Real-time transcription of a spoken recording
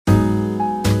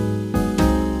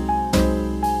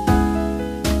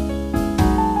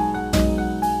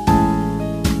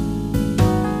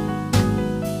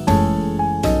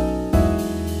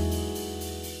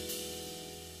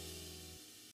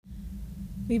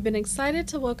We've been excited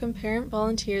to welcome parent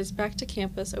volunteers back to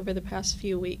campus over the past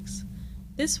few weeks.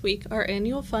 This week, our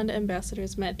annual fund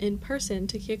ambassadors met in person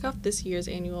to kick off this year's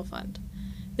annual fund.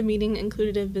 The meeting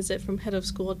included a visit from head of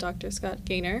school Dr. Scott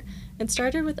Gaynor and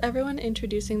started with everyone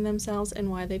introducing themselves and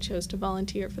why they chose to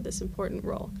volunteer for this important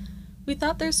role. We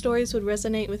thought their stories would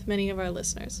resonate with many of our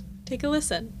listeners. Take a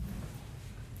listen.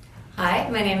 Hi,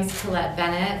 my name is Colette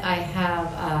Bennett. I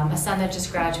have a son that just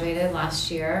graduated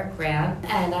last year, Grant,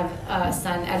 and I have a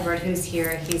son, Edward, who's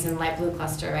here. He's in light blue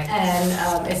cluster, right?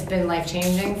 And it's been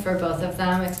life-changing for both of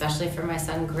them, especially for my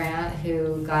son, Grant,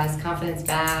 who got his confidence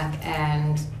back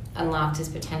and unlocked his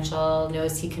potential,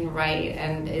 knows he can write,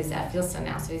 and is at Fieldstone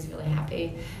now, so he's really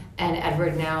happy. And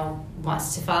Edward now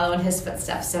wants to follow in his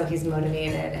footsteps, so he's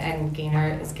motivated, and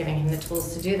Gaynor is giving him the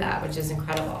tools to do that, which is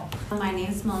incredible. My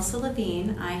name is Melissa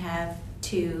Levine. I have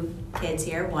two kids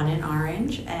here, one in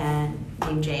orange and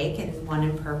named Jake, and one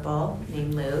in purple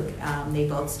named Luke. They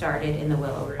both started in the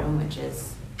Willow Room, which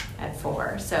is at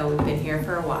 4, so we've been here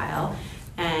for a while,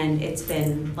 and it's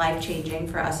been life-changing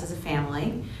for us as a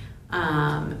family.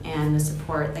 And the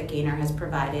support that Gaynor has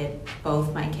provided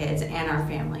both my kids and our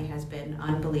family has been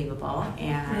unbelievable,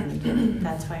 and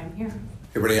that's why I'm here. Hey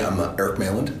everybody, I'm Eric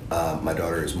Mayland. My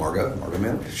daughter is Margot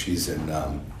Mayland. She's in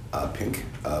pink.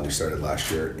 We started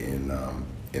last year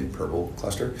in purple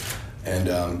cluster, and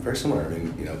very similar. I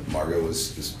mean, Margot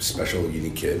was a special,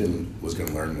 unique kid and was going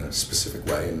to learn in a specific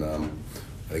way, and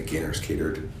I think Gaynor's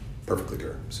catered perfectly to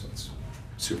her, so it's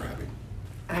super happy.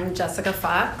 I'm Jessica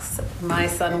Fox. My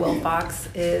son, Will Fox,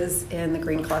 is in the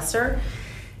green cluster,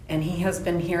 and he has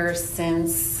been here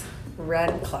since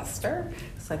red cluster,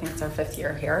 so I think it's our 5th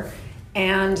year here.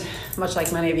 And much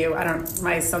like many of you,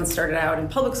 my son started out in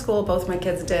public school, both my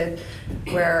kids did,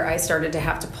 where I started to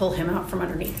have to pull him out from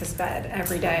underneath his bed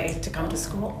every day to come to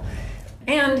school.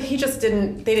 And they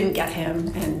didn't get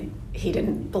him, and he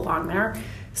didn't belong there.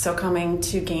 So coming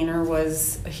to Gaynor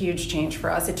was a huge change for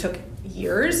us. It took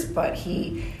years, but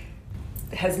he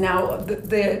has now,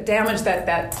 the damage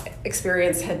that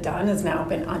experience had done has now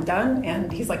been undone,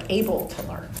 and he's able to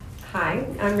learn. Hi,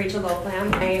 I'm Rachel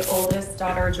Goldblam. My oldest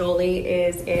daughter, Jolie,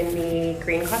 is in the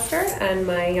green cluster, and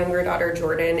my younger daughter,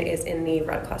 Jordan, is in the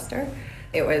red cluster.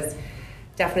 It was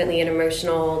definitely an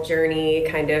emotional journey,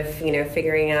 kind of,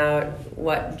 figuring out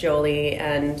what Jolie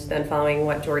and then following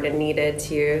what Jordan needed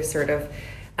to sort of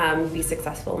be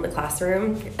successful in the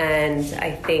classroom. And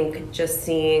I think just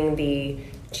seeing the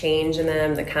change in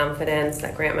them, the confidence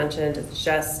that Grant mentioned,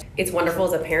 it's wonderful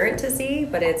as a parent to see,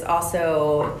 but it's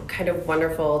also kind of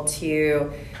wonderful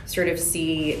to sort of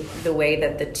see the way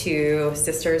that the two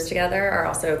sisters together are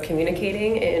also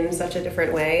communicating in such a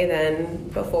different way than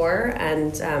before.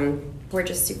 And we're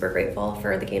just super grateful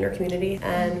for the Gaynor community,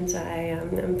 and I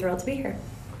am thrilled to be here.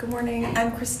 Good morning,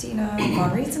 I'm Christina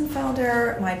von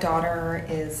Riesenfelder. My daughter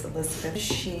is Elizabeth.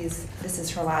 This is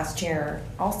her last year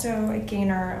also at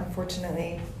Gaynor,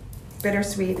 unfortunately.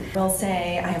 Bittersweet. I'll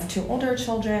say I have 2 older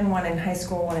children, one in high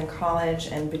school, one in college,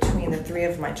 and between the 3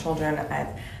 of my children,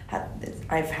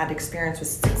 I've had experience with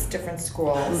 6 different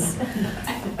schools.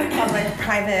 Public,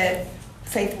 private,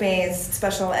 faith-based,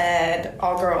 special ed,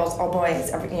 all girls, all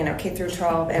boys, K through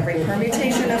 12, every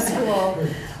permutation of school.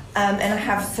 And I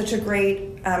have such a great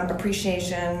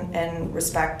appreciation and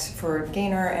respect for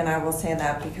Gaynor, and I will say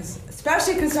that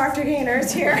especially because Dr. Gaynor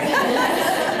is here.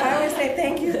 I always say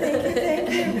thank you.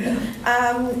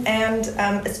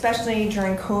 And especially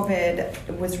during COVID,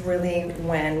 it was really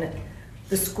when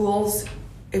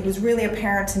it was really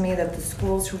apparent to me that the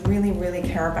schools who really, really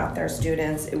care about their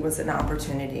students, it was an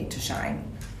opportunity to shine.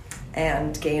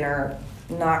 And Gaynor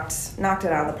knocked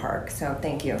it out of the park, so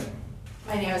thank you.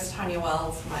 My name is Tanya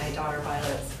Wells. My daughter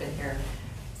Violet's been here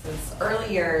since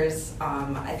early years.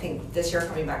 I think this year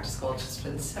coming back to school, it's just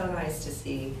been so nice to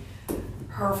see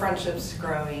her friendships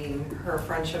growing, her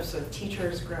friendships with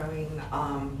teachers growing.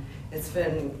 It's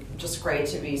been just great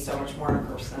to be so much more in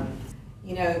person.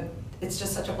 It's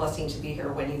just such a blessing to be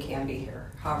here when you can be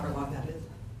here, however long that is.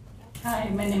 Hi,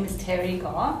 my name is Terry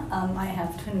Gaw. I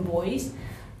have twin boys.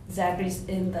 Zachary's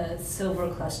in the silver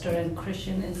cluster and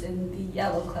Christian is in the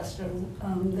yellow cluster.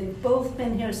 They've both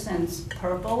been here since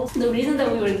purple. The reason that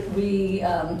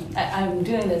I'm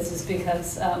doing this is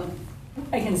because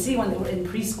I can see when they were in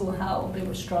preschool how they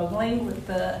were struggling with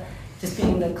just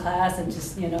being in the class and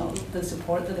just the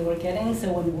support that they were getting.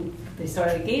 So when they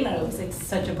started Gaynor, it was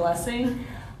such a blessing.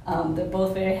 They're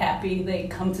both very happy. They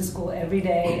come to school every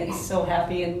day and so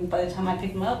happy. And by the time I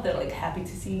pick them up, they're happy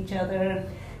to see each other.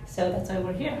 So that's why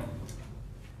we're here.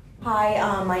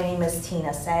 Hi, my name is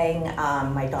Tina Sang.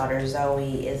 My daughter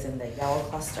Zoe is in the yellow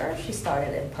cluster. She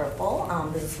started in purple.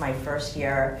 This is my first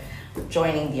year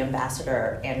joining the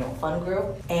Ambassador Annual Fund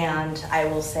Group. And I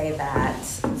will say that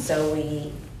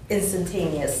Zoe,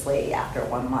 instantaneously after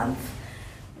 1 month,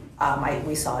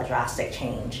 we saw a drastic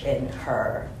change in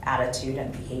her attitude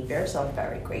and behavior, so I'm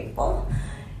very grateful.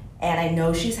 And I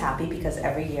know she's happy because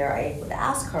every year I would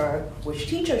ask her which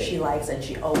teacher she likes, and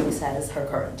she always says her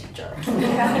current teacher.